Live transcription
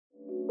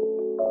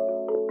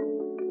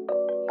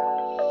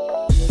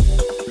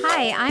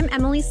Hi, I'm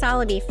Emily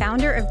Soloby,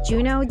 founder of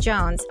Juno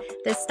Jones,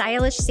 the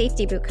stylish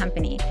safety boot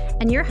company,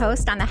 and your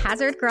host on the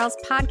Hazard Girls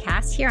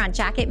podcast here on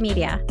Jacket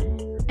Media.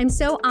 I'm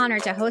so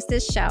honored to host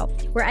this show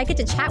where I get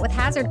to chat with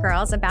Hazard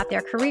Girls about their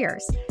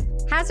careers.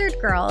 Hazard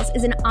Girls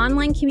is an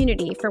online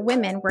community for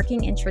women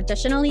working in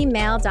traditionally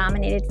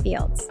male-dominated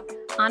fields.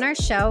 On our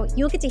show,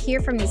 you'll get to hear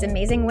from these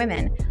amazing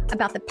women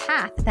about the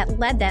path that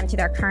led them to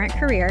their current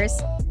careers,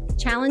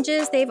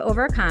 challenges they've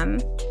overcome,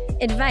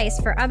 advice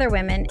for other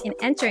women in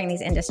entering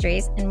these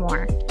industries, and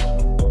more.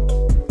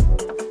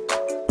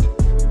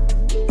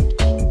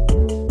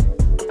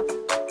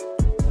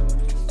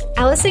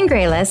 Allison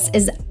Graylis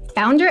is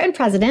founder and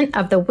president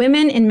of the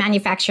Women in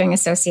Manufacturing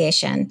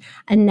Association,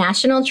 a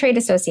national trade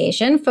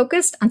association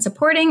focused on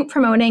supporting,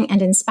 promoting,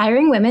 and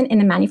inspiring women in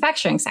the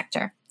manufacturing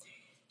sector.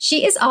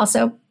 She is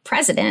also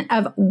president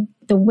of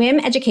the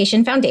WIM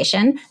Education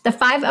Foundation, the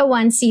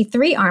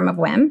 501c3 arm of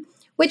WIM,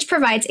 which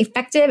provides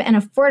effective and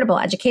affordable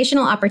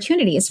educational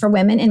opportunities for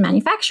women in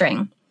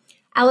manufacturing.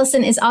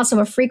 Allison is also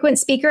a frequent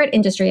speaker at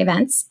industry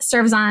events,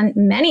 serves on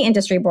many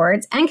industry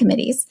boards and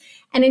committees,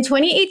 and in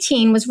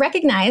 2018 was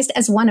recognized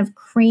as one of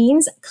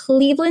Crain's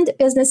Cleveland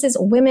Business's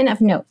Women of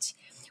Note,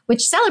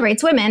 which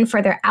celebrates women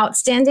for their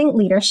outstanding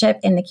leadership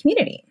in the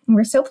community. And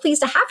we're so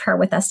pleased to have her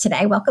with us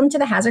today. Welcome to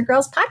the Hazard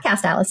Girls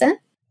podcast, Allison.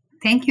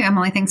 Thank you,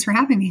 Emily. Thanks for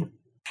having me.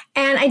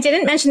 And I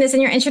didn't mention this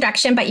in your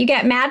introduction, but you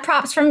get mad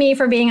props from me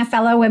for being a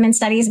fellow women's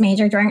studies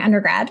major during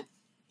undergrad.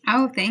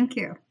 Oh, thank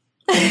you.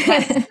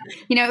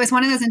 It was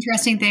one of those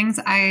interesting things.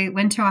 I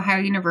went to Ohio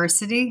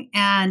University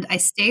and I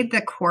stayed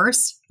the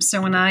course.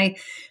 So when I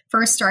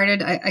first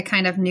started, I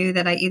kind of knew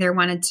that I either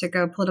wanted to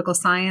go political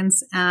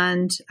science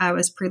and I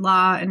was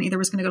pre-law and either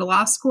was going to go to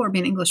law school or be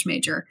an English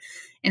major.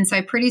 And so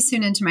I pretty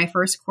soon into my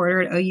first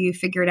quarter at OU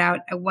figured out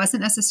I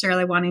wasn't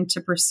necessarily wanting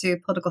to pursue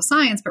political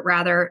science, but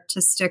rather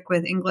to stick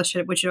with English,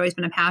 which had always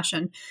been a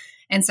passion.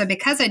 And so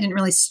because I didn't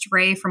really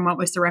stray from what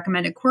was the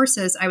recommended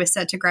courses, I was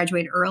set to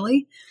graduate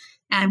early.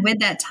 And with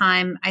that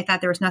time, I thought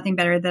there was nothing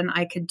better than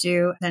I could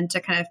do than to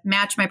kind of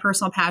match my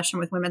personal passion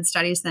with women's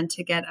studies than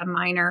to get a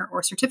minor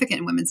or certificate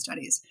in women's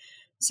studies.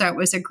 So it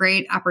was a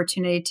great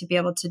opportunity to be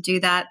able to do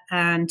that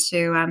and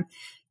to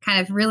kind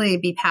of really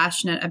be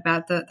passionate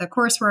about the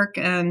coursework.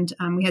 And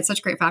we had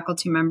such great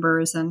faculty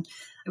members, and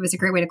it was a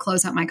great way to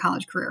close out my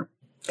college career.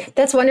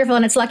 That's wonderful.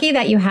 And it's lucky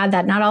that you had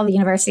that. Not all the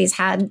universities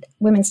had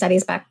women's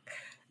studies back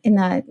in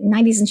the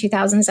 90s and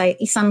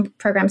 2000s. Some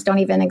programs don't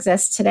even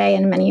exist today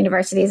in many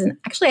universities. And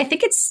actually, I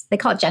think they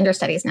call it gender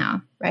studies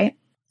now, right?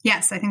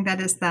 Yes, I think that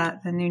is the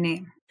new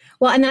name.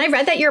 Well, and then I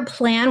read that your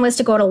plan was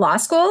to go to law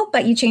school,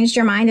 but you changed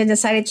your mind and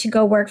decided to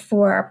go work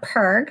for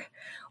PIRG,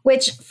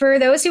 which for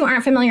those who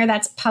aren't familiar,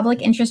 that's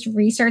Public Interest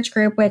Research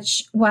Group,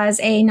 which was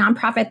a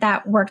nonprofit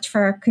that worked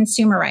for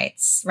consumer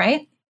rights,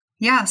 right?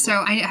 Yeah,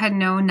 so I had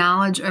no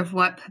knowledge of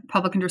what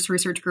Public Interest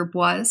Research Group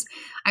was.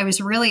 I was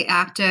really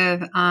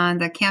active on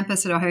the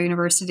campus at Ohio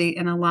University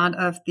in a lot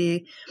of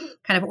the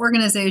kind of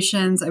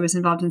organizations. I was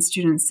involved in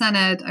Student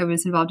Senate. I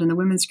was involved in the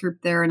women's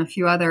group there and a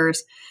few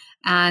others,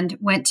 and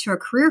went to a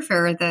career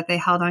fair that they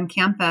held on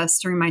campus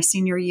during my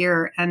senior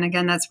year. And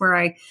again, that's where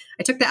I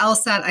took the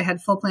LSAT. I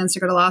had full plans to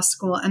go to law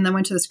school and then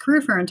went to this career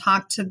fair and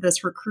talked to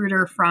this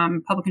recruiter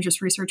from Public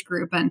Interest Research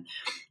Group and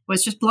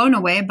was just blown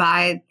away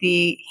by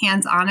the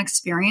hands-on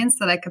experience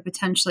that I could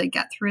potentially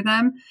get through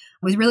them.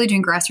 I was really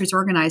doing grassroots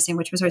organizing,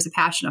 which was always a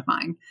passion of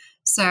mine.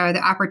 So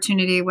the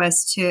opportunity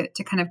was to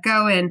kind of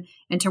go in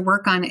and to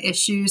work on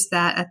issues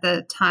that at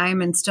the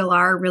time and still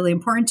are really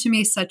important to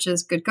me, such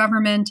as good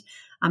government,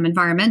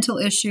 environmental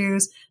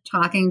issues,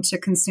 talking to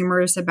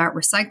consumers about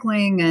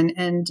recycling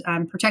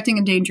and protecting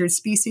endangered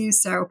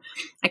species. So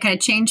I kind of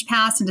changed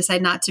paths and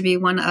decided not to be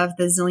one of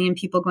the zillion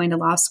people going to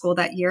law school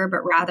that year,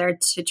 but rather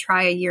to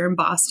try a year in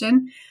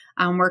Boston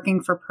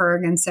working for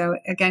PIRG. And so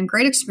again,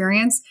 great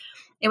experience.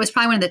 It was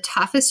probably one of the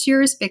toughest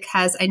years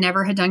because I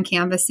never had done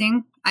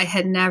canvassing. I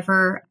had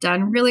never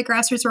done really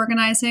grassroots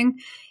organizing.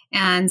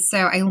 And so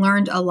I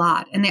learned a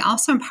lot. And they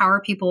also empower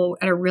people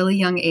at a really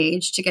young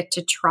age to get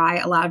to try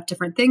a lot of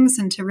different things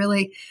and to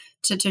really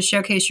to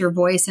showcase your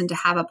voice and to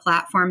have a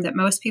platform that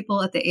most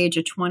people at the age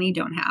of 20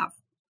 don't have.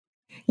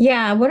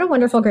 Yeah, what a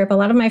wonderful group. A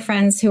lot of my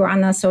friends who were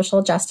on the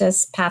social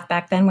justice path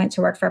back then went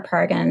to work for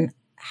PIRG and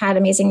had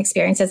amazing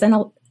experiences. And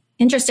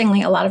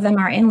interestingly, a lot of them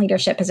are in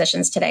leadership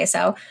positions today.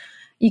 So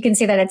you can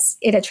see that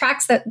it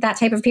attracts that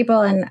type of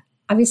people and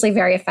obviously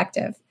very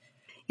effective.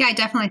 Yeah, I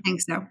definitely think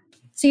so.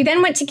 So you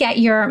then went to get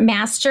your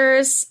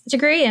master's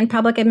degree in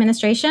public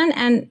administration.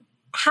 And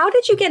how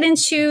did you get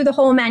into the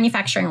whole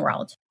manufacturing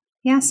world?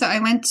 Yeah, so I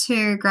went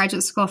to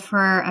graduate school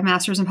for a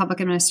master's in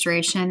public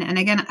administration. And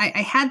again,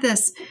 I had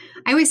this,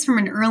 I always from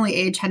an early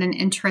age had an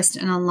interest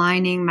in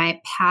aligning my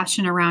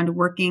passion around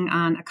working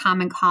on a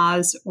common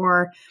cause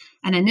or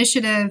an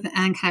initiative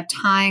and kind of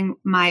tying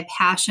my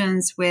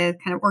passions with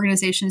kind of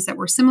organizations that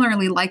were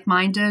similarly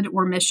like-minded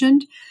or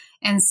missioned.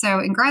 And so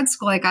in grad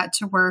school, I got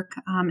to work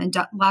in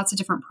lots of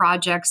different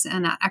projects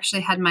and I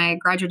actually had my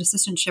graduate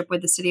assistantship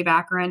with the city of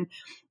Akron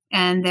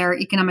and their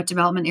economic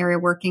development area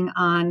working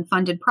on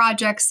funded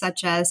projects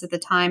such as at the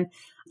time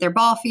their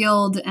ball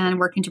field and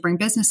working to bring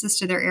businesses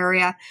to their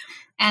area.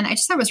 And I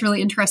just thought it was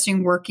really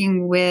interesting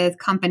working with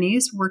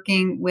companies,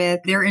 working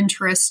with their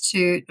interests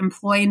to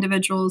employ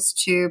individuals,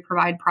 to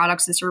provide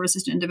products and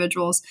services to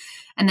individuals,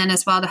 and then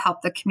as well to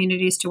help the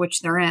communities to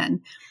which they're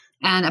in.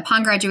 And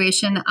upon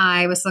graduation,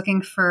 I was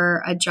looking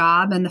for a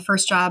job. And the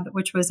first job,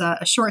 which was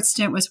a short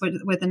stint, was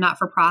with a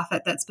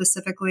not-for-profit that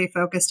specifically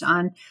focused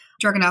on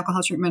drug and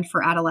alcohol treatment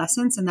for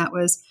adolescents. And that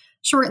was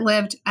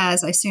short-lived,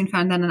 as I soon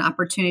found then an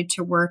opportunity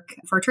to work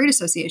for a trade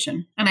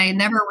association. And I had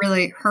never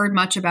really heard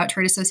much about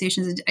trade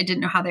associations. I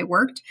didn't know how they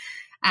worked.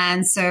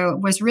 And so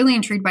was really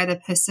intrigued by the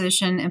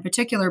position in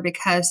particular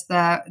because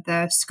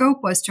the scope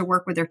was to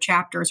work with their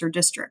chapters or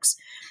districts.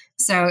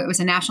 So it was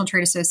a national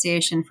trade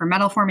association for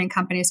metal forming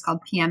companies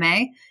called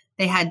PMA.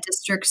 They had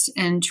districts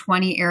in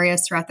 20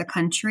 areas throughout the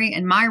country.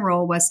 And my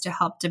role was to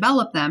help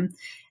develop them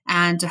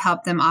and to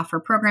help them offer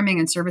programming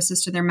and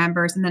services to their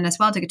members. And then as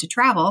well to get to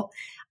travel,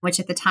 which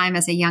at the time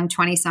as a young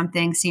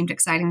 20-something seemed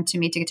exciting to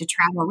me to get to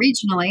travel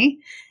regionally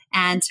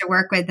and to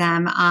work with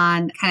them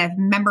on kind of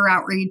member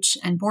outreach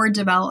and board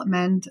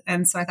development.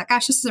 And so I thought,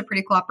 gosh, this is a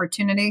pretty cool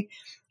opportunity.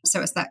 So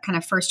it was that kind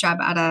of first job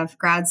out of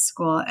grad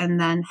school and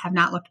then have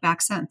not looked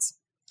back since.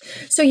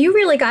 So you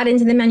really got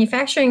into the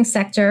manufacturing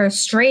sector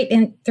straight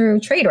in through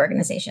trade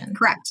organization.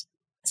 Correct.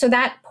 So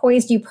that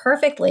poised you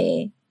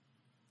perfectly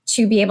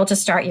to be able to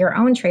start your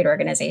own trade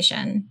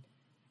organization.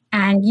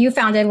 And you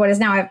founded what is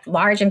now a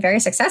large and very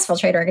successful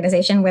trade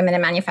organization, Women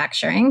in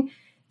Manufacturing.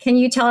 Can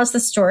you tell us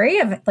the story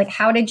of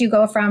how did you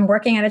go from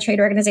working at a trade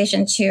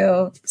organization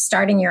to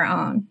starting your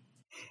own?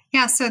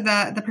 Yeah, so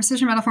the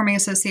Precision Metal Forming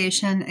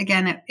Association,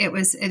 again, it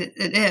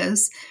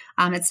is.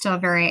 It's still a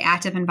very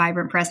active and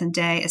vibrant present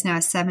day. It's now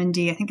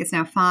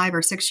a 5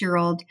 or 6 year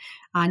old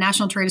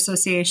national trade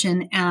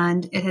association,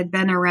 and it had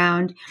been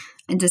around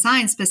and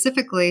designed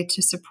specifically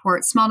to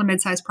support small to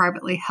mid-sized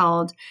privately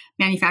held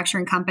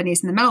manufacturing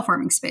companies in the metal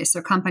forming space.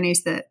 So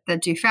companies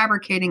that do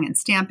fabricating and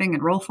stamping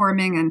and roll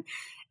forming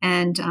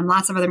and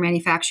lots of other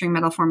manufacturing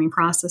metal forming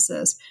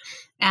processes.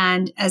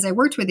 And as I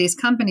worked with these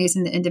companies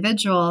and the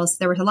individuals,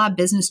 there was a lot of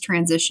business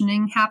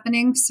transitioning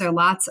happening. So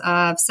lots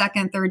of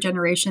second, third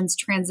generations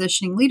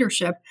transitioning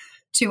leadership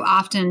to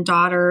often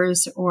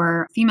daughters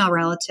or female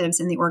relatives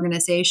in the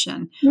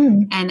organization.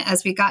 And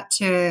as we got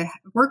to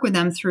work with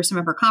them through some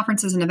of our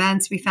conferences and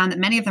events, we found that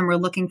many of them were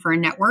looking for a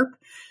network.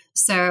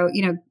 So,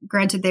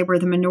 granted, they were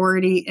the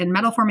minority in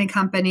metal forming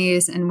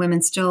companies and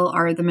women still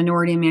are the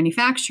minority in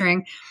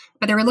manufacturing.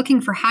 But they were looking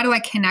for, how do I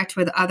connect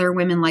with other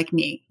women like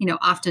me?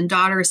 Often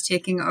daughters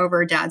taking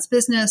over dad's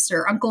business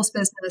or uncle's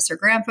business or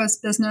grandpa's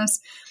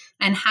business.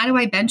 And how do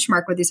I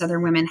benchmark with these other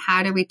women?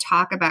 How do we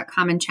talk about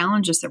common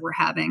challenges that we're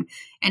having?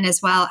 And as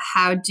well,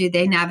 how do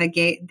they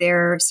navigate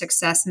their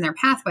success and their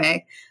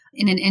pathway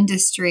in an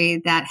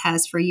industry that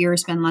has for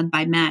years been led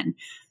by men?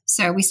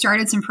 So we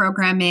started some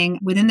programming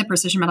within the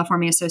Precision Metal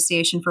Forming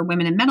Association for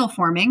Women in Metal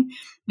Forming.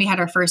 We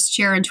had our first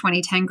chair in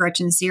 2010,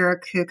 Gretchen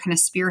Zierich, who kind of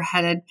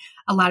spearheaded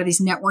a lot of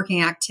these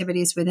networking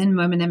activities within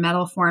Women in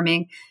Metal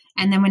Forming.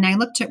 And then when I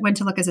went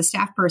to look as a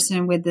staff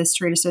person with this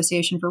trade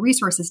association for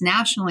resources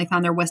nationally,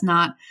 found there was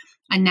not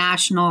a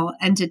national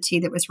entity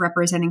that was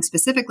representing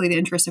specifically the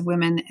interests of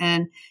women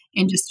in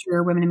industry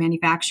or women in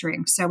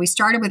manufacturing. So we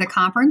started with a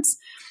conference,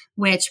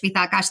 which we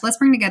thought, gosh, let's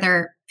bring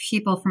together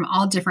people from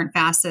all different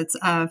facets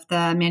of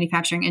the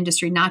manufacturing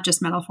industry, not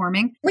just metal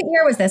forming. What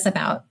year was this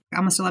about?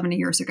 Almost 11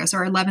 years ago. So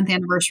our 11th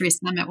anniversary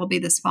summit will be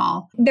this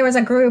fall. There was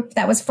a group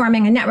that was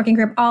forming, a networking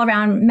group all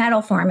around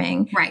metal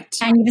forming. Right.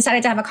 And you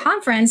decided to have a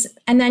conference.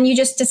 And then you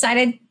just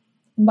decided,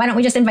 why don't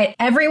we just invite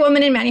every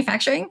woman in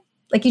manufacturing?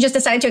 You just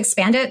decided to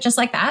expand it just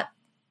like that?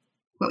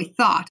 What we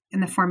thought in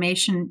the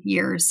formation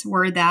years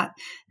were that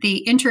the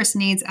interest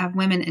needs of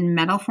women in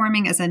metal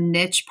forming as a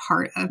niche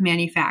part of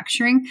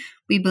manufacturing,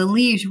 we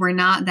believed were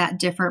not that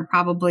different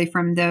probably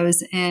from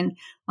those in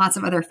lots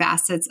of other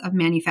facets of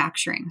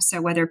manufacturing. So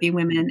whether it be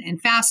women in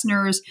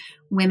fasteners,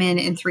 women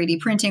in 3D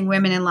printing,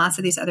 women in lots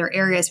of these other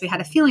areas, we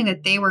had a feeling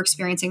that they were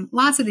experiencing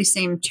lots of these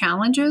same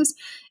challenges,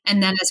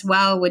 and then as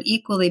well would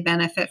equally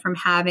benefit from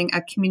having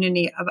a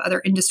community of other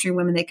industry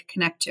women they could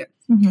connect to.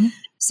 Mm-hmm.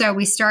 So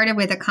we started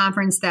with a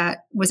conference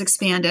that was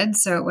expanded.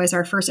 So it was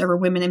our first ever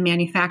Women in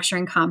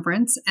Manufacturing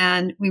conference.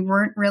 And we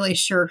weren't really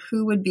sure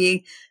who would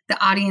be the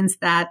audience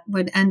that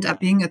would end up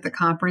being at the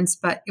conference,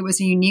 but it was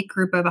a unique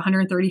group of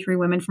 133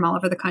 women from all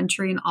over the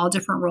country in all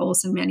different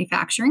roles in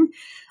manufacturing,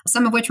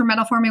 some of which were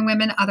metal forming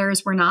women,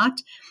 others were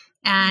not.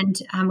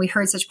 And we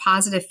heard such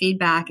positive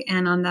feedback.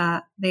 And on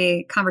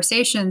the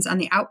conversations, on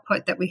the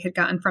output that we had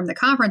gotten from the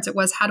conference, it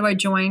was, how do I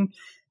join?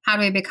 How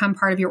do I become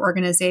part of your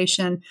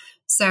organization?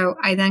 So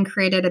I then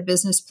created a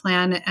business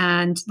plan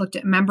and looked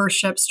at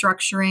membership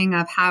structuring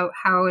of how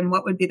and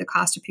what would be the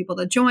cost of people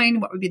to join,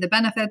 what would be the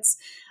benefits.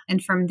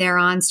 And from there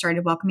on,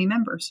 started welcoming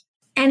members.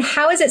 And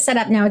how is it set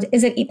up now?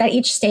 Is it that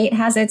each state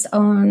has its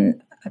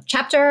own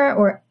chapter,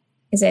 or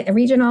is it a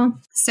regional?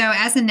 So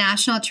as a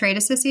national trade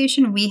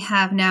association, we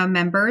have now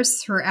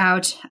members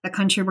throughout the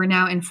country. We're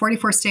now in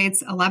 44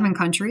 states, 11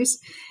 countries.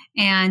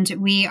 And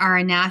we are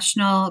a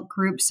national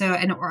group. So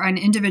an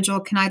individual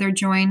can either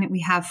join.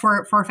 We have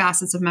four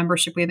facets of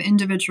membership. We have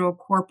individual,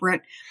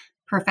 corporate,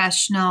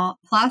 professional,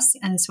 plus,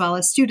 and as well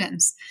as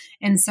students.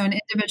 And so an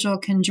individual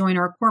can join,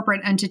 or a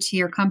corporate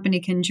entity or company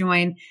can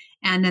join,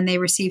 and then they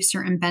receive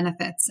certain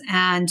benefits.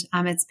 And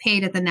it's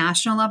paid at the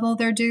national level,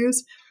 their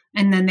dues.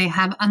 And then they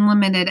have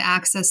unlimited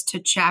access to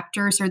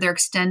chapters or their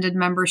extended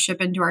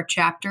membership into our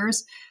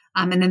chapters.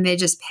 And then they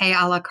just pay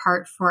a la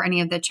carte for any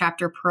of the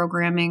chapter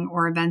programming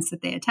or events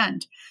that they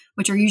attend,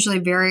 which are usually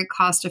very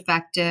cost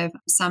effective.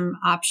 Some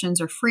options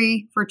are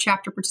free for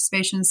chapter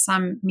participation.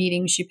 Some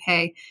meetings you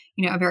pay,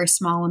 a very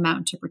small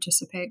amount to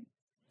participate.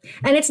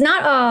 And it's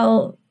not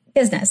all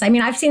business. I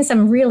mean, I've seen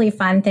some really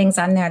fun things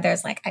on there.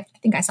 There's I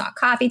think I saw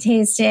coffee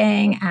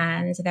tasting,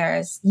 and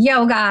there's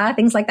yoga,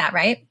 things like that,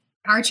 right?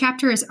 Our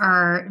chapters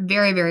are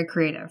very, very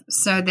creative.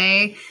 So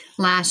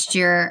last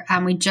year,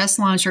 we just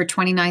launched our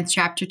 29th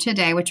chapter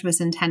today, which was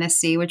in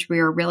Tennessee, which we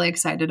are really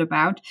excited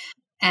about.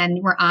 And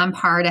we're on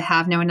par to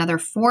have now another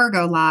 4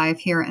 go live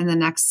here in the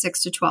next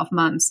 6 to 12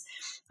 months.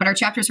 But our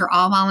chapters are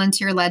all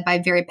volunteer led by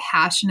very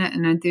passionate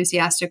and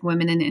enthusiastic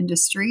women in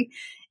industry.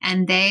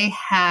 And they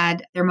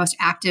had their most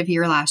active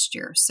year last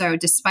year. So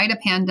despite a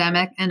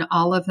pandemic and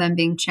all of them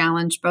being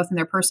challenged both in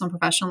their personal and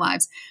professional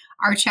lives,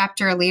 our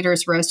chapter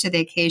leaders rose to the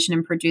occasion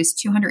and produced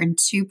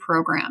 202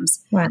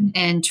 programs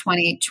in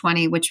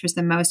 2020, which was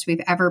the most we've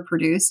ever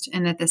produced.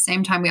 And at the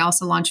same time, we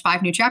also launched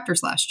 5 new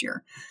chapters last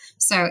year.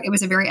 So it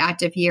was a very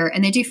active year.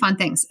 And they do fun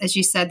things. As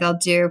you said, they'll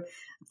do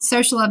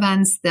social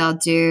events, they'll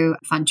do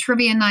fun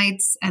trivia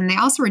nights, and they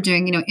also were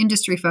doing,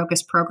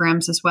 industry-focused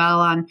programs as well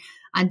on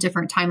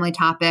different timely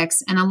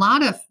topics, and a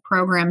lot of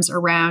programs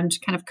around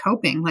kind of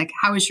coping, like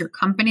how is your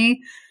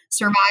company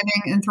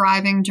surviving and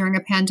thriving during a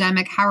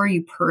pandemic? How are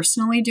you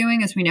personally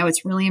doing? As we know,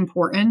 it's really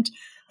important,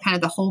 kind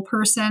of the whole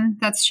person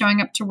that's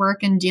showing up to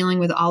work and dealing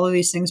with all of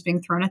these things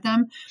being thrown at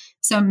them.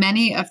 So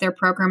many of their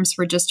programs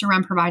were just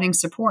around providing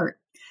support.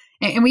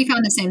 And we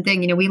found the same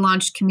thing. We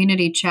launched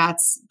community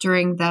chats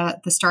during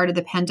the start of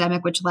the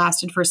pandemic, which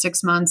lasted for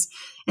 6 months.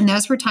 And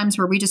those were times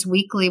where we just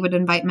weekly would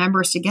invite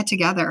members to get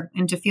together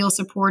and to feel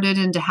supported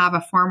and to have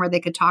a forum where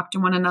they could talk to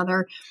one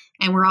another.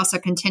 And we're also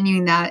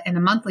continuing that in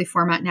a monthly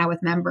format now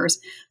with members.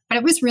 But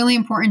it was really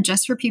important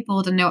just for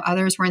people to know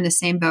others were in the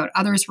same boat.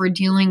 Others were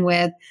dealing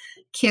with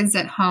kids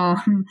at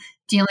home,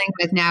 dealing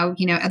with now,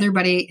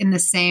 everybody in the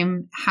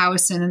same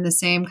house and in the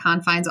same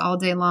confines all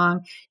day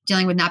long,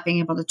 dealing with not being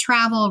able to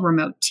travel,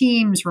 remote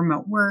teams,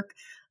 remote work.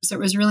 So it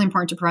was really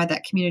important to provide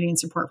that community and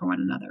support for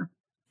one another.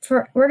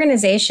 For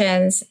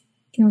organizations,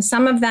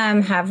 some of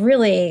them have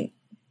really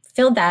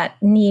filled that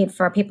need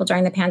for people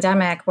during the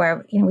pandemic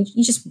where,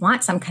 you just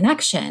want some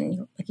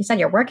connection. Like you said,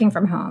 you're working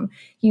from home.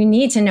 You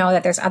need to know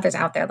that there's others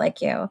out there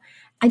like you.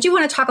 I do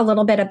want to talk a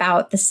little bit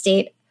about the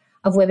state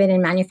of women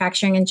in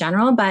manufacturing in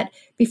general. But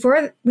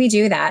before we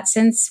do that,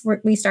 since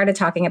we started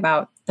talking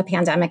about the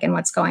pandemic and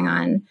what's going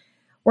on,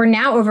 we're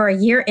now over a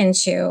year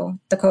into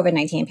the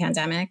COVID-19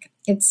 pandemic.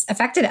 It's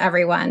affected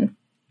everyone.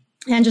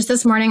 And just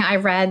this morning, I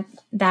read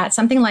that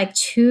something like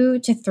 2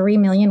 to 3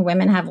 million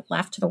women have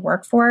left the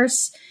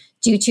workforce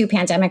due to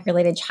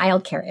pandemic-related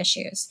childcare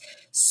issues.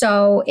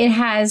 So it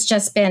has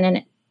just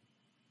been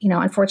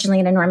unfortunately,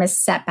 an enormous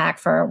setback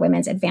for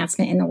women's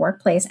advancement in the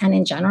workplace and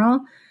in general.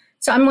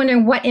 So I'm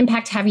wondering, what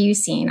impact have you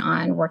seen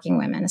on working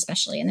women,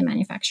 especially in the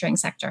manufacturing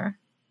sector?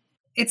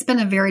 It's been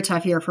a very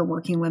tough year for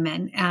working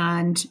women.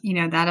 And,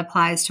 that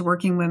applies to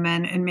working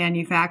women in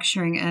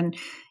manufacturing. And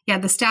yeah,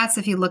 the stats,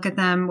 if you look at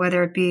them,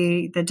 whether it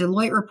be the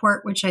Deloitte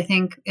report, which I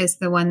think is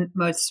the one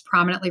most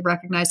prominently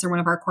recognized, they're one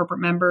of our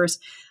corporate members,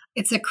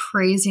 it's a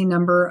crazy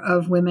number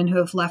of women who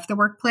have left the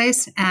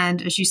workplace.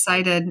 And as you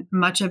cited,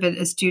 much of it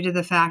is due to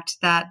the fact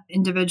that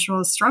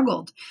individuals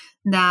struggled,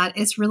 that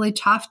it's really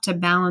tough to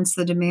balance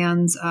the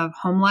demands of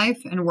home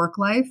life and work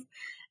life.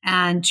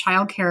 And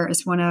childcare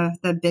is one of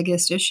the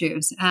biggest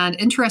issues. And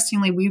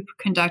interestingly, we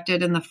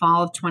conducted in the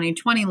fall of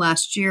 2020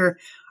 last year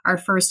our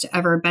first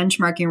ever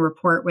benchmarking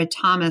report with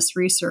Thomas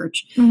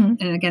Research. Mm-hmm.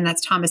 And again,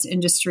 that's Thomas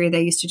Industry.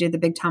 They used to do the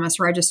big Thomas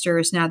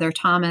registers. Now they're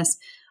Thomas,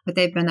 but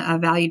they've been a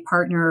valued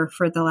partner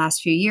for the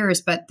last few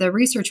years. But the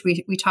research,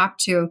 we talked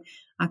to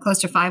close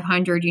to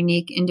 500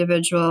 unique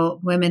individual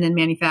women in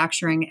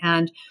manufacturing.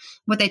 And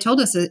what they told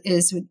us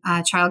is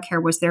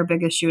childcare was their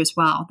big issue as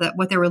well, that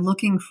what they were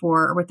looking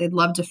for, or what they'd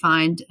love to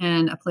find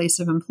in a place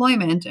of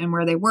employment and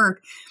where they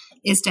work,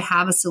 is to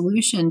have a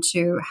solution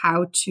to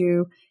how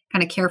to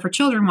kind of care for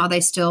children while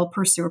they still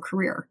pursue a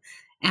career.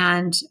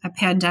 And a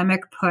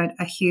pandemic put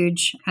a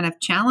huge kind of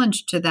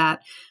challenge to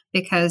that,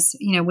 because,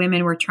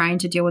 women were trying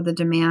to deal with the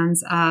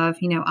demands of,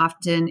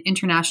 often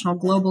international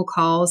global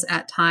calls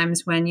at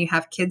times when you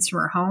have kids who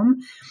are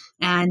home,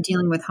 and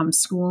dealing with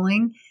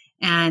homeschooling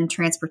and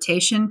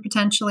transportation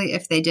potentially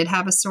if they did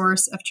have a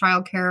source of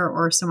childcare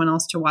or someone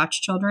else to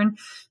watch children.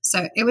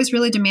 So it was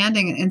really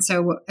demanding. And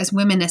so as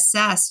women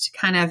assessed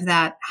kind of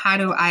that, how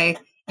do I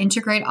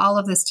integrate all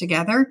of this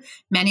together?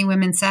 Many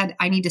women said,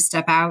 I need to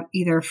step out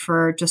either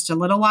for just a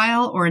little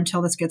while or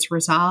until this gets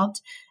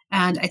resolved.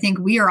 And I think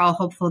we are all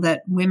hopeful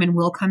that women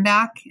will come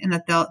back and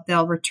that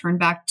they'll return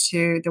back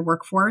to the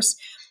workforce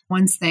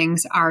once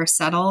things are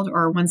settled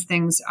or once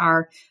things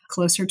are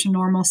closer to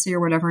normalcy or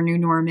whatever new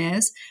norm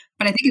is.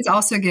 But I think it's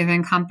also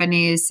given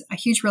companies a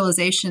huge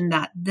realization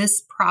that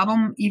this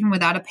problem, even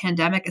without a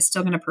pandemic, is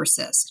still going to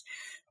persist.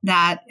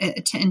 That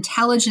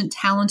intelligent,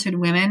 talented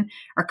women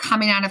are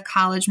coming out of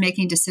college,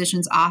 making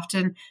decisions,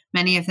 often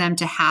many of them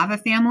to have a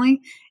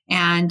family.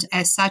 And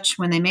as such,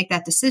 when they make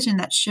that decision,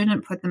 that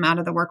shouldn't put them out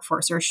of the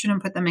workforce or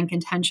shouldn't put them in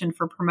contention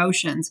for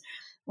promotions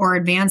or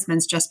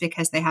advancements just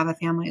because they have a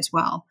family as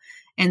well.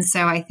 And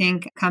so I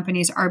think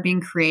companies are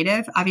being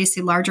creative.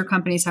 Obviously, larger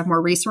companies have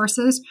more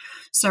resources.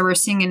 So we're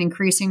seeing an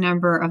increasing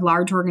number of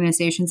large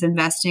organizations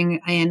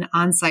investing in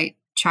on-site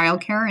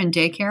childcare and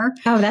daycare.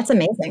 Oh, that's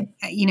amazing.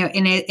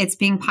 And it's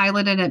being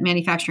piloted at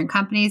manufacturing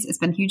companies. It's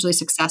been hugely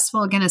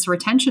successful, again, as a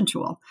retention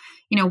tool.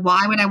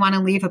 Why would I want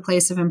to leave a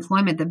place of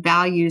employment that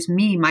values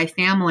me, my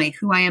family,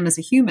 who I am as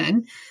a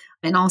human,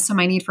 and also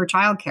my need for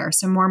childcare?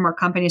 So more and more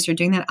companies are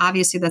doing that.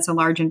 Obviously, that's a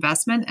large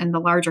investment, and the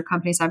larger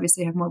companies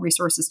obviously have more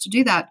resources to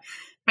do that.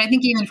 But I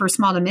think even for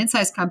small to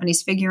mid-sized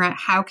companies, figuring out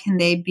how can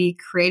they be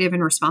creative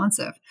and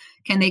responsive?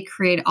 Can they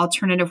create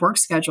alternative work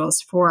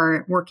schedules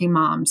for working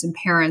moms and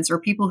parents or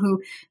people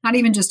who not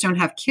even just don't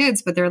have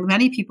kids, but there are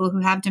many people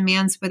who have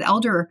demands with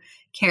elder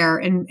care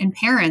and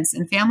parents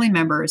and family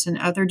members and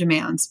other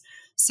demands.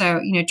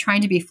 So,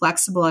 trying to be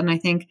flexible. And I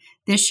think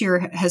this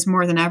year has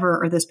more than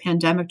ever, or this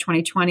pandemic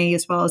 2020,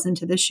 as well as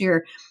into this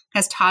year,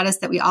 has taught us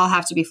that we all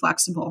have to be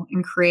flexible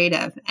and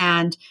creative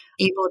and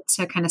able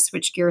to kind of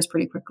switch gears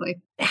pretty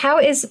quickly. How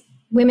is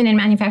Women in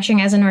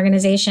Manufacturing as an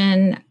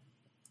organization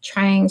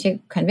trying to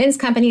convince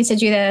companies to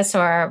do this?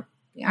 Or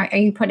are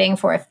you putting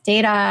forth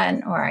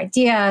data or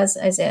ideas?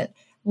 Is it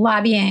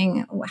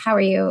lobbying? How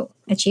are you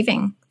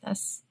achieving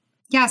this?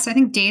 Yeah, so I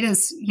think data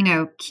is,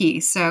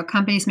 key. So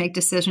companies make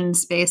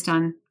decisions based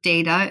on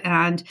data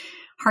and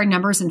hard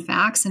numbers and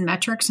facts and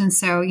metrics. And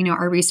so,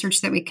 our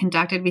research that we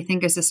conducted, we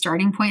think is a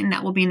starting point, and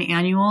that will be an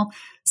annual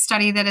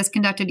study that is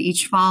conducted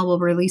each fall. We'll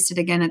release it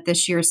again at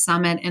this year's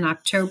summit in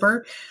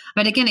October.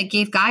 But again, it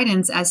gave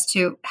guidance as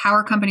to how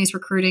are companies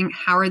recruiting,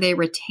 how are they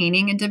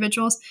retaining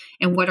individuals,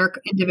 and what are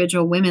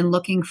individual women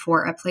looking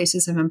for at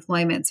places of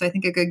employment. So I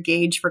think a good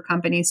gauge for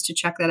companies to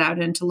check that out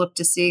and to look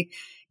to see,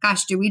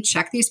 gosh, do we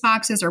check these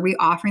boxes? Are we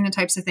offering the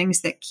types of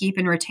things that keep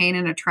and retain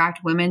and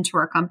attract women to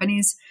our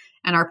companies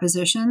and our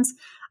positions?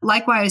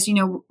 Likewise,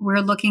 we're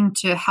looking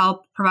to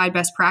help provide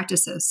best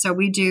practices. So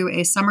we do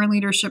a summer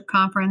leadership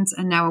conference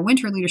and now a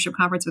winter leadership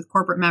conference with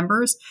corporate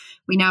members.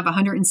 We now have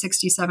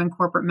 167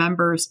 corporate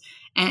members,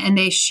 and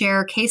they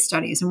share case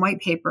studies and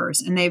white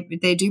papers, and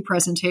they do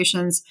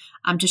presentations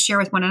to share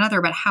with one another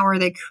about how are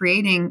they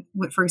creating,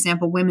 for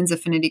example, women's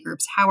affinity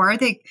groups. How are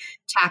they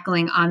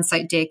tackling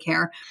on-site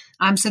daycare?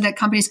 So that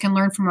companies can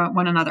learn from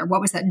one another.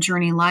 What was that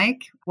journey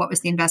like? What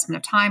was the investment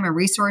of time or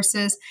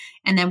resources?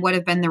 And then what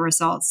have been the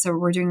results? So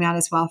we're doing that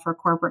as well for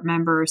corporate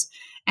members.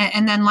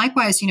 And then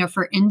likewise,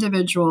 for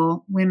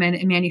individual women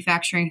in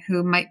manufacturing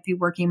who might be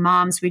working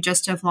moms, we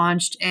just have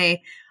launched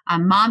a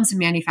Moms in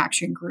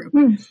Manufacturing group.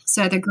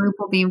 So the group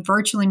will be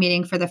virtually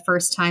meeting for the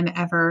first time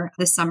ever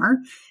this summer.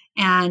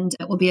 And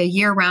it will be a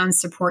year-round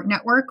support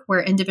network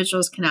where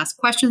individuals can ask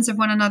questions of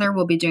one another.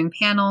 We'll be doing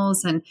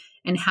panels and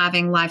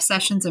having live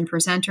sessions and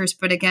presenters.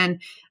 But again,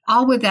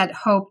 all with that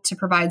hope to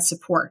provide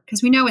support,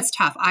 because we know it's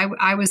tough.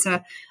 I was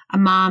a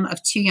mom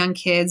of 2 young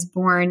kids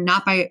born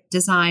not by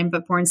design,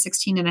 but born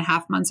 16 and a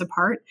half months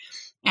apart.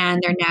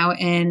 And they're now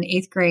in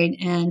 8th grade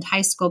and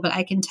high school. But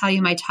I can tell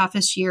you my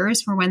toughest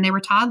years were when they were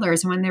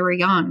toddlers and when they were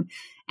young,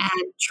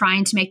 and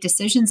trying to make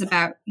decisions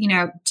about,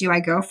 do I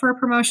go for a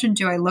promotion?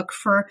 Do I look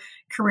for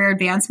career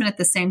advancement at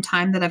the same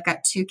time that I've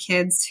got 2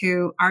 kids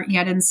who aren't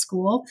yet in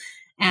school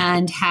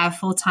and have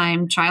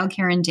full-time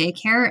childcare and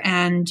daycare,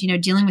 and,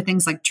 dealing with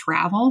things like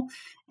travel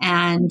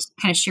and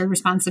kind of shared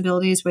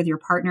responsibilities with your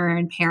partner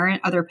and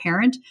other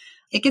parent?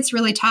 It gets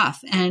really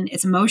tough, and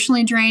it's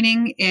emotionally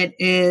draining. It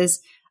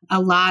is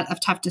a lot of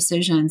tough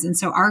decisions. And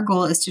so our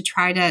goal is to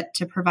try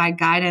to provide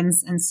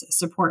guidance and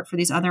support for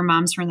these other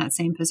moms who are in that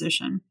same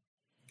position.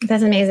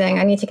 That's amazing.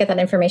 I need to get that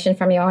information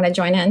from you. I want to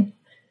join in.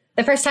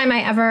 The first time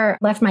I ever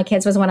left my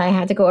kids was when I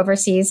had to go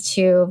overseas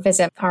to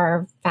visit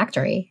our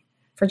factory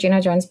for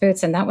Gino Jones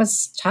Boots. And that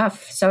was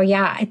tough. So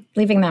yeah,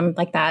 leaving them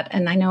like that.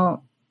 And I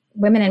know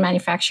women in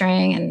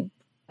manufacturing, and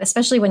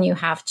especially when you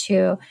have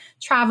to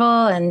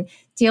travel and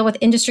deal with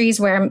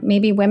industries where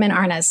maybe women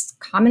aren't as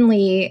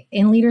commonly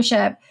in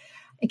leadership,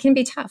 it can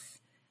be tough.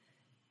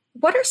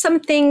 What are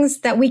some things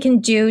that we can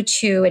do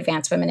to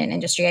advance women in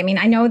industry? I mean,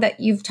 I know that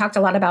you've talked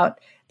a lot about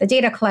the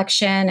data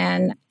collection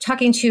and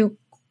talking to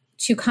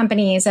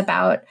companies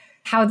about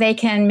how they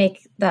can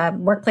make the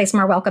workplace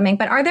more welcoming.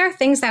 But are there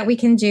things that we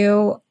can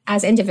do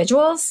as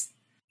individuals?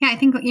 Yeah, I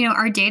think,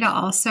 our data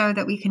also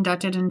that we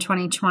conducted in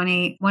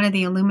 2020, one of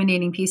the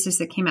illuminating pieces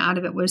that came out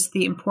of it was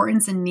the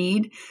importance and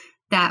need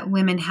that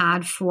women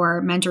had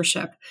for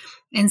mentorship.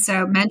 And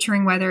so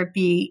mentoring, whether it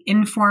be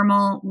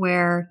informal,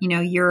 where,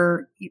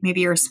 you're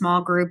a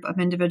small group of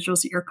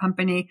individuals at your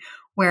company,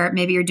 where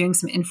maybe you're doing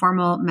some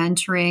informal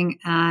mentoring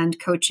and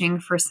coaching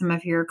for some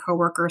of your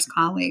coworkers,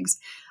 colleagues,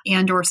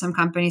 and or some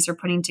companies are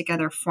putting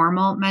together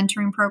formal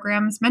mentoring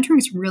programs. Mentoring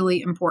is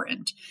really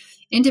important.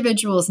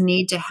 Individuals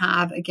need to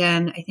have,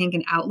 again, I think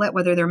an outlet,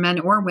 whether they're men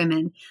or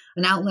women,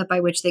 an outlet by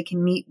which they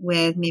can meet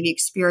with maybe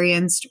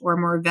experienced or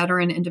more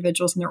veteran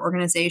individuals in their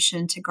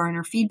organization to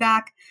garner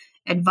feedback,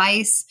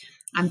 advice,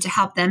 to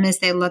help them as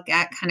they look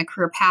at kind of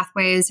career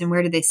pathways and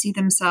where do they see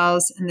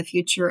themselves in the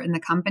future in the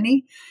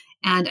company.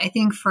 And I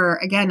think for,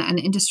 again, an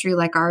industry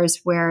like ours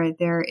where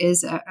there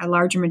is a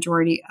larger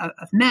majority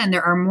of men,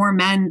 there are more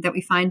men that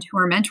we find who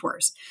are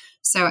mentors.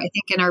 So I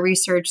think in our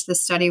research, the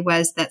study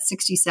was that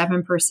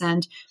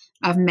 67%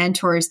 of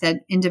mentors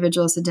that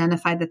individuals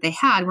identified that they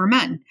had were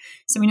men.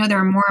 So we know there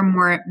are more and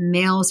more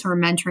males who are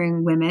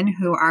mentoring women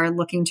who are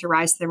looking to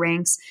rise the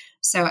ranks.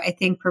 So I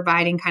think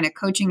providing kind of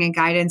coaching and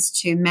guidance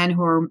to men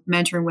who are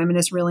mentoring women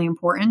is really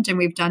important. And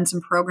we've done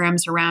some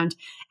programs around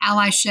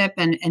allyship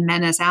and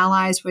men as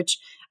allies, which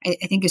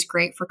I think is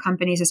great for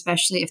companies,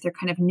 especially if they're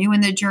kind of new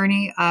in the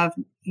journey of,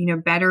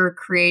 better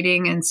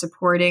creating and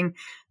supporting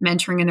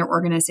mentoring in their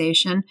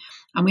organization.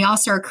 And we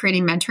also are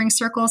creating mentoring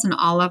circles in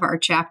all of our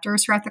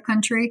chapters throughout the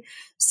country.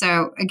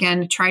 So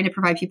again, trying to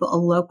provide people a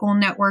local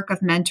network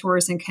of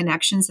mentors and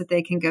connections that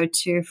they can go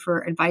to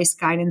for advice,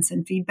 guidance,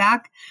 and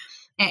feedback.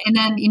 And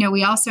then,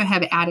 we also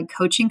have added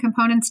coaching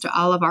components to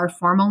all of our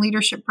formal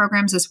leadership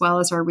programs, as well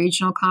as our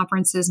regional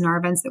conferences and our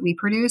events that we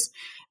produce,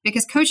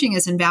 because coaching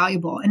is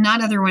invaluable and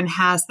not everyone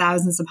has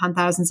thousands upon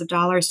thousands of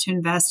dollars to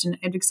invest in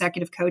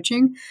executive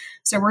coaching.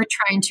 So we're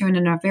trying to,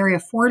 in a very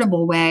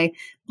affordable way,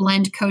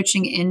 blend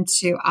coaching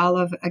into all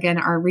of, again,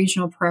 our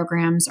regional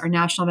programs, our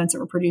national events that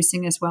we're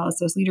producing, as well as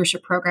those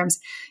leadership programs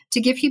to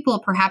give people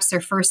perhaps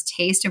their first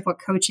taste of what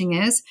coaching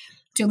is,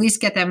 to at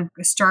least get them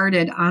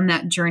started on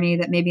that journey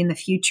that maybe in the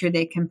future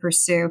they can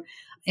pursue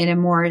in a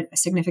more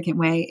significant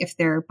way if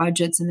their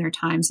budgets and their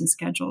times and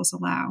schedules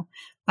allow.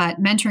 But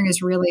mentoring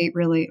is really,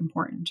 really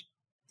important.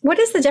 What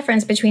is the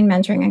difference between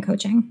mentoring and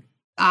coaching?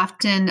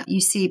 Often you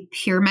see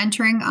peer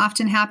mentoring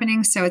often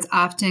happening. So it's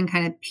often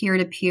kind of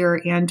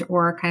peer-to-peer and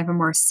or kind of a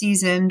more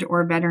seasoned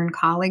or veteran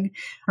colleague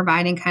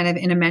providing kind of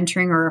in a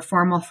mentoring or a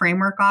formal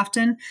framework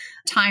often.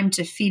 Time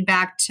to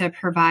feedback, to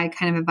provide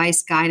kind of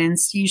advice,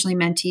 guidance. Usually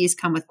mentees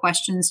come with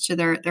questions to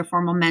their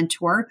formal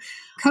mentor.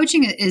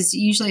 Coaching is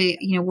usually,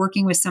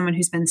 working with someone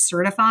who's been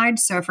certified.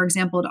 So for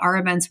example, at our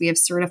events, we have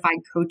certified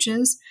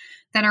coaches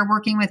that are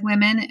working with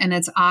women, and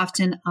it's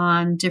often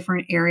on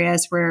different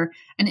areas where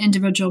an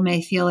individual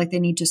may feel like they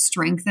need to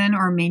strengthen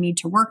or may need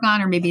to work on,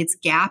 or maybe it's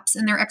gaps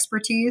in their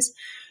expertise.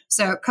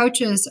 So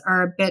coaches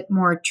are a bit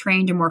more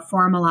trained and more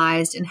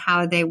formalized in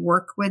how they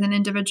work with an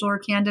individual or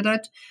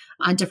candidate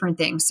on different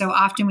things. So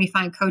often we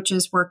find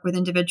coaches work with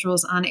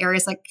individuals on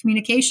areas like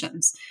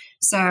communications.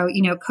 So,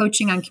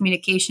 coaching on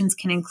communications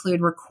can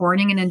include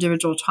recording an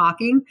individual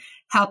talking,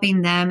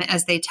 helping them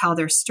as they tell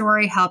their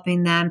story,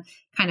 helping them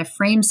kind of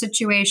frame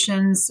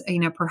situations,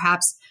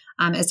 perhaps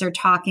as they're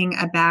talking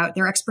about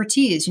their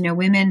expertise.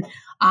 Women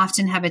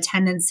often have a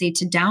tendency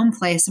to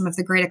downplay some of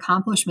the great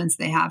accomplishments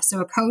they have.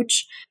 So a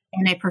coach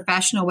in a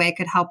professional way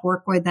could help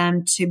work with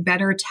them to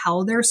better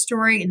tell their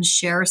story and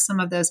share some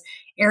of those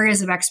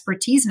areas of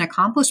expertise and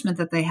accomplishment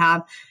that they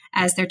have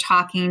as they're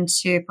talking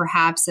to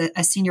perhaps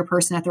a senior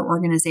person at their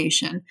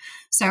organization.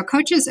 So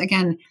coaches,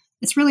 again,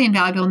 it's really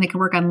invaluable, and they can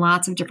work on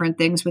lots of different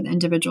things with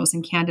individuals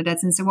and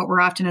candidates. And so what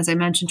we're often, as I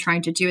mentioned,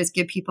 trying to do is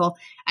give people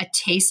a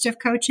taste of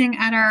coaching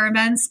at our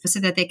events so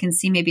that they can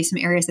see maybe some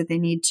areas that they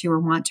need to or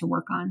want to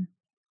work on.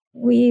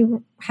 We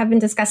have been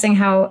discussing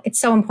how it's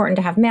so important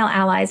to have male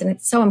allies, and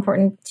it's so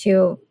important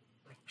to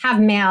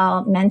have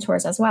male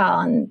mentors as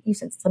well. And you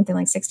said something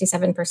like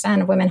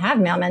 67% of women have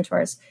male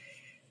mentors.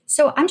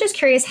 So I'm just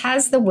curious,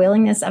 has the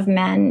willingness of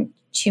men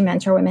to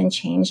mentor women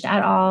changed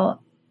at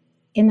all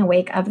in the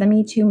wake of the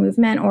Me Too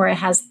movement, or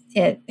has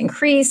it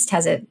increased?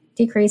 Has it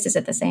decreased? Is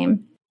it the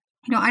same?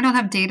 I don't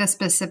have data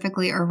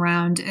specifically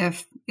around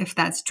if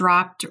that's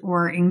dropped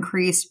or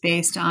increased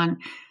based on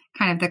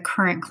kind of the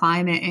current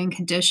climate and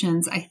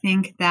conditions. I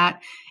think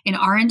that in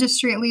our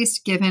industry, at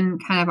least, given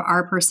kind of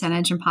our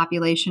percentage in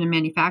population in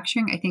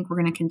manufacturing, I think we're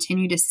going to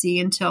continue to see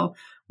until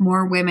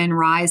more women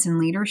rise in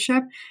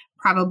leadership,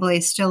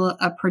 probably still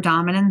a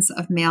predominance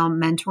of male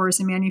mentors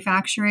in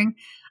manufacturing.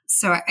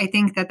 So I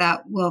think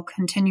that will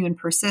continue and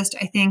persist.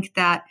 I think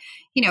that,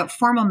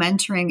 formal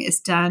mentoring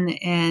is done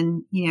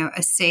in,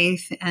 a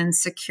safe and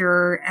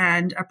secure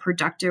and a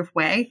productive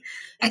way.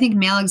 I think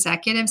male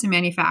executives in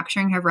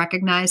manufacturing have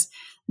recognized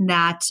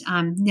that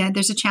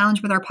there's a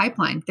challenge with our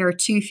pipeline. There are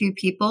too few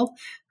people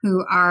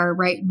who are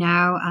right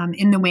now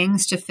in the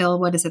wings to fill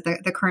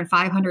the current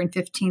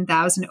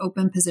 515,000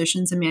 open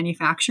positions in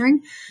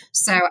manufacturing.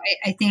 So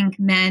I think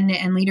men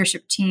and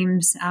leadership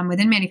teams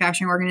within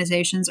manufacturing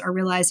organizations are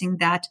realizing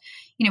that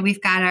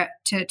we've got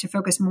to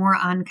focus more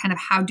on kind of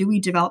how do we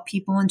develop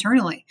people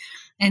internally.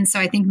 And so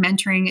I think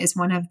mentoring is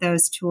one of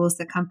those tools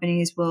that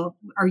companies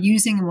are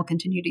using and will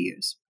continue to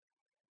use.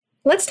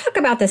 Let's talk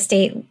about the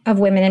state of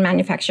women in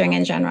manufacturing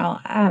in general.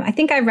 I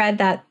think I read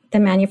that the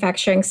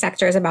manufacturing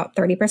sector is about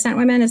 30%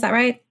 women. Is that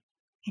right?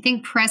 I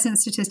think present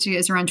statistic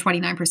is around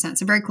 29%,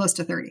 so very close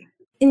to 30.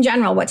 In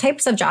general, what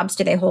types of jobs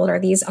do they hold? Are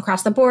these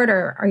across the board,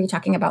 or are you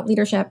talking about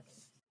leadership?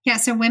 Yeah,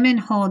 so women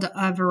hold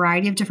a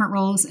variety of different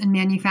roles in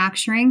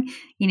manufacturing.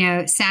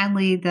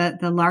 Sadly,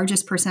 the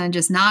largest percentage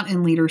is not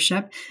in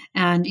leadership.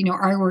 And,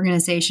 our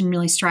organization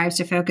really strives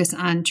to focus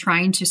on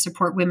trying to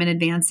support women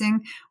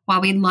advancing.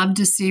 While we'd love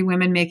to see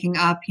women making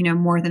up,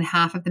 more than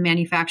half of the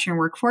manufacturing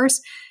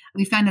workforce,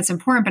 we find that's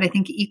important. But I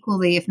think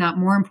equally, if not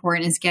more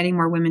important, is getting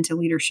more women to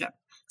leadership.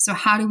 So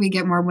how do we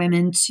get more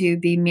women to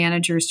be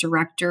managers,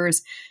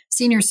 directors,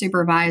 senior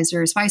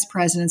supervisors, vice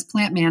presidents,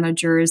 plant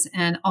managers,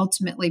 and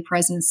ultimately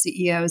presidents,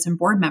 CEOs, and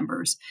board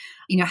members?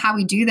 How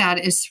we do that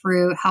is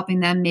through helping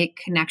them make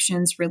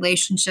connections,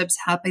 relationships,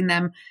 helping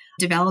them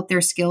develop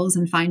their skills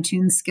and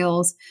fine-tune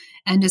skills.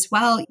 And as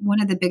well, one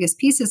of the biggest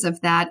pieces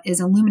of that is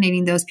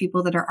illuminating those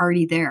people that are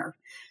already there.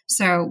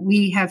 So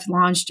we have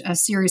launched a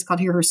series called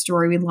Hear Her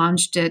Story. We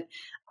launched it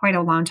quite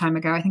a long time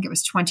ago. I think it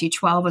was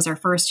 2012 was our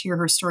first Hear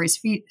Her Story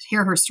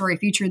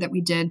feature that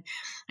we did.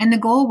 And the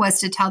goal was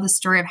to tell the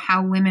story of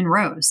how women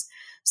rose.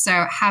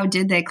 So how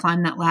did they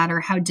climb that ladder?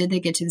 How did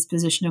they get to this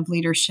position of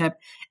leadership?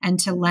 And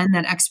to lend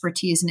that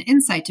expertise and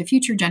insight to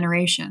future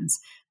generations.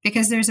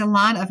 Because there's a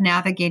lot of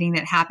navigating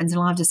that happens and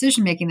a lot of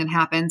decision making that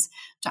happens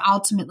to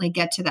ultimately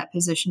get to that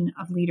position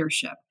of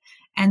leadership.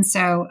 And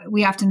so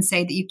we often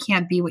say that you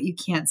can't be what you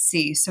can't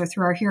see. So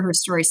through our Hear Her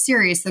Story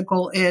series, the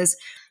goal is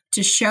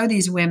to show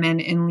these women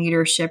in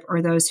leadership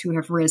or those who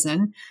have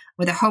risen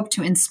with a hope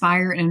to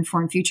inspire and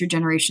inform future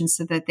generations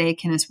so that they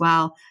can as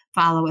well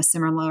follow a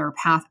similar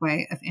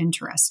pathway if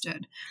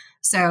interested.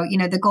 So,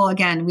 the goal,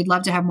 again, we'd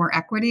love to have more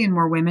equity and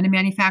more women in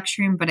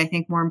manufacturing, but I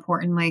think more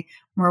importantly,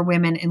 more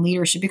women in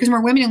leadership, because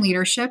more women in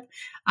leadership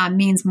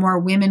means more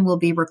women will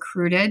be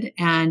recruited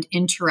and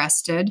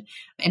interested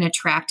and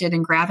attracted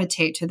and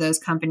gravitate to those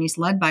companies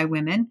led by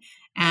women.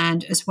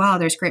 And as well,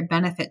 there's great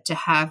benefit to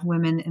have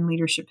women in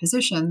leadership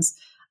positions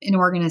in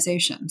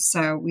organizations.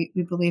 So we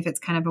believe it's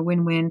kind of a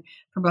win-win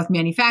for both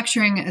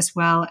manufacturing as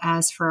well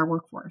as for our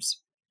workforce.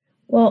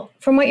 Well,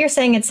 from what you're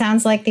saying, it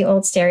sounds like the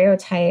old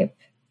stereotype,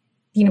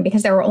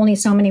 because there were only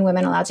so many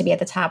women allowed to be at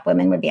the top,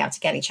 women would be out to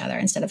get each other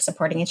instead of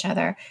supporting each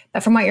other.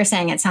 But from what you're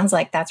saying, it sounds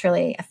like that's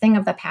really a thing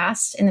of the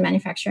past in the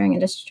manufacturing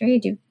industry.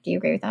 Do you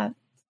agree with that?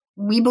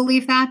 We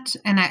believe that.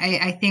 And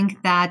I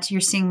think that you're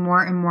seeing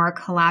more and more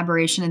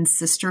collaboration and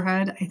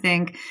sisterhood, I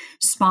think,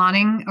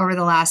 spawning over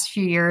the last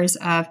few years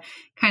of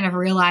kind of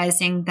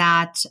realizing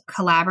that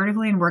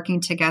collaboratively and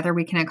working together,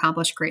 we can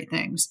accomplish great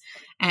things.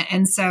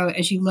 And so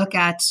as you look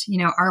at,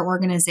 our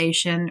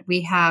organization,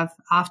 we have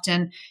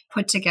often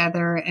put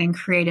together and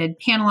created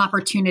panel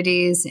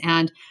opportunities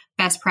and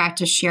best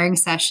practice sharing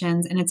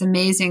sessions. And it's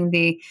amazing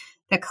the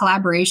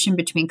collaboration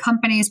between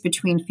companies,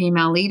 between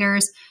female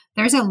leaders.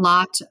 There's a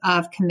lot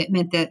of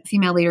commitment that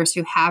female leaders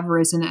who have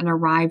risen and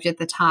arrived at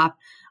the top,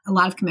 a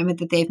lot of commitment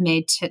that they've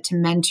made to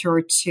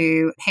mentor,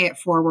 to pay it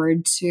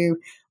forward, to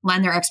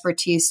lend their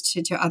expertise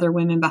to other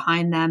women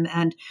behind them,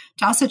 and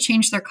to also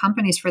change their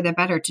companies for the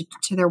better.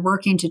 They're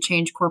working to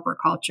change corporate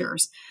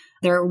cultures.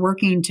 They're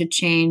working to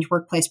change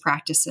workplace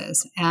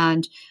practices.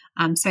 And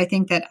so I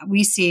think that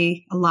we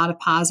see a lot of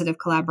positive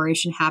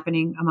collaboration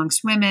happening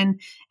amongst women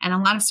and a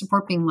lot of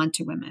support being lent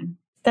to women.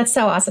 That's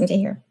so awesome to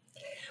hear.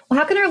 Well,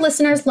 how can our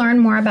listeners learn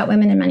more about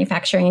women in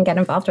manufacturing and get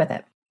involved with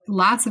it?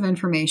 Lots of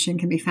information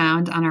can be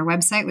found on our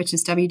website, which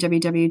is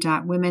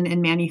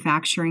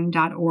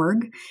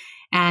www.womeninmanufacturing.org.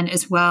 And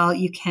as well,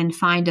 you can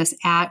find us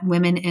at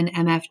Women in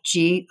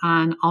MFG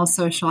on all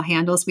social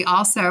handles. We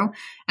also,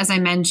 as I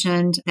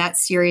mentioned, that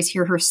series,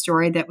 Hear Her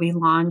Story, that we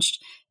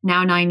launched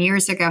now 9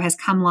 years ago, has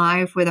come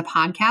live with a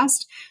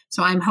podcast.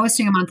 So I'm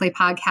hosting a monthly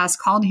podcast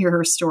called Hear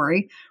Her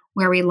Story,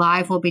 where we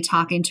live will be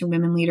talking to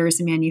women leaders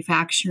in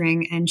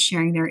manufacturing and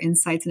sharing their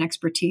insights and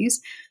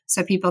expertise.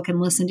 So people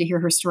can listen to Hear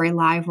Her Story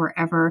live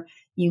wherever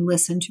you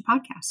listen to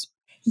podcasts.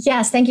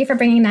 Yes, thank you for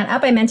bringing that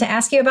up. I meant to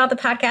ask you about the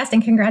podcast,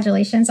 and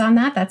congratulations on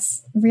that.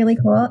 That's really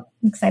cool.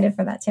 I'm excited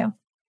for that too.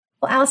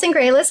 Well, Allison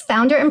Graylis,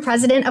 founder and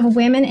president of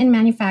Women in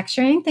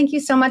Manufacturing, thank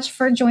you so much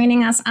for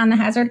joining us on the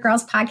Hazard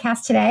Girls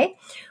podcast today.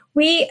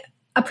 We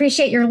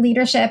appreciate your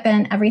leadership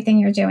and everything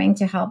you're doing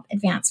to help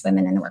advance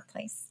women in the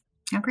workplace.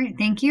 Oh, great.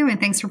 Thank you. And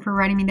thanks for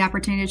providing me the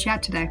opportunity to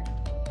chat today.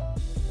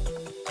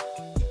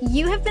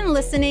 You have been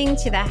listening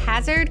to the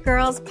Hazard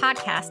Girls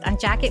podcast on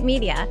Jacket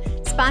Media,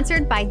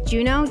 sponsored by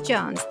Juno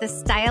Jones, the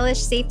stylish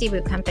safety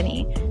boot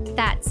company.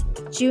 That's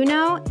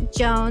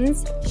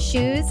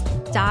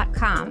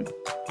JunoJonesShoes.com.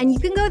 And you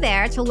can go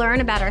there to learn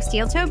about our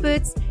steel toe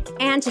boots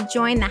and to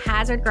join the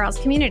Hazard Girls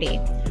community.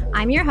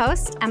 I'm your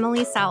host,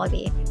 Emily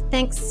Soloby.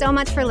 Thanks so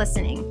much for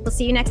listening. We'll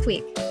see you next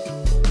week.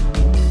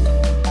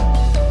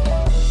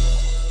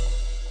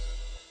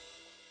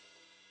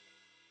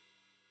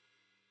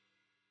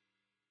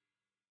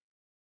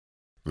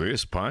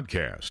 This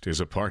podcast is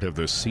a part of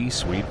the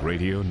C-Suite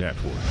Radio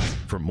Network.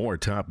 For more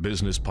top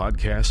business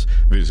podcasts,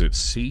 visit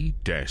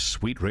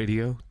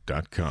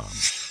c-suiteradio.com.